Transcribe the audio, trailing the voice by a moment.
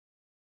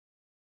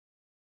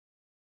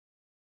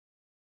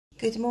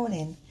Good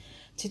morning.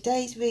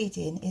 Today's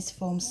reading is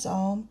from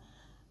Psalm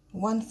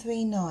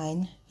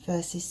 139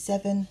 verses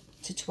 7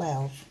 to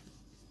 12.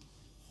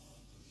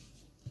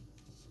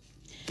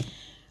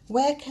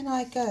 Where can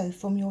I go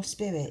from your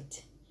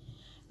spirit?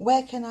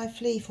 Where can I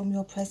flee from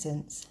your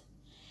presence?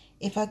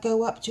 If I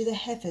go up to the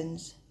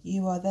heavens,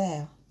 you are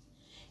there.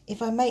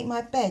 If I make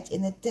my bed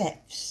in the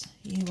depths,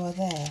 you are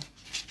there.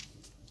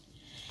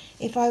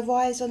 If I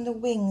rise on the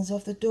wings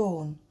of the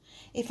dawn,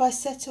 if I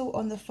settle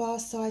on the far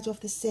side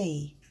of the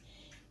sea,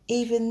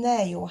 even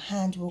there your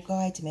hand will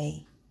guide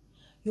me.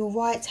 Your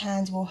right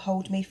hand will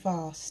hold me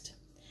fast.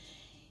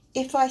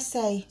 If I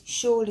say,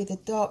 surely the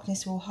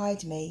darkness will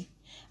hide me,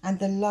 and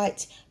the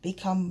light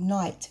become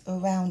night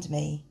around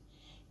me,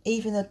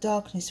 even the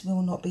darkness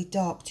will not be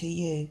dark to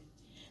you.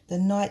 The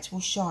night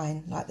will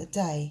shine like the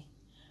day,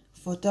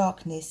 for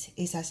darkness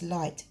is as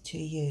light to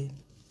you.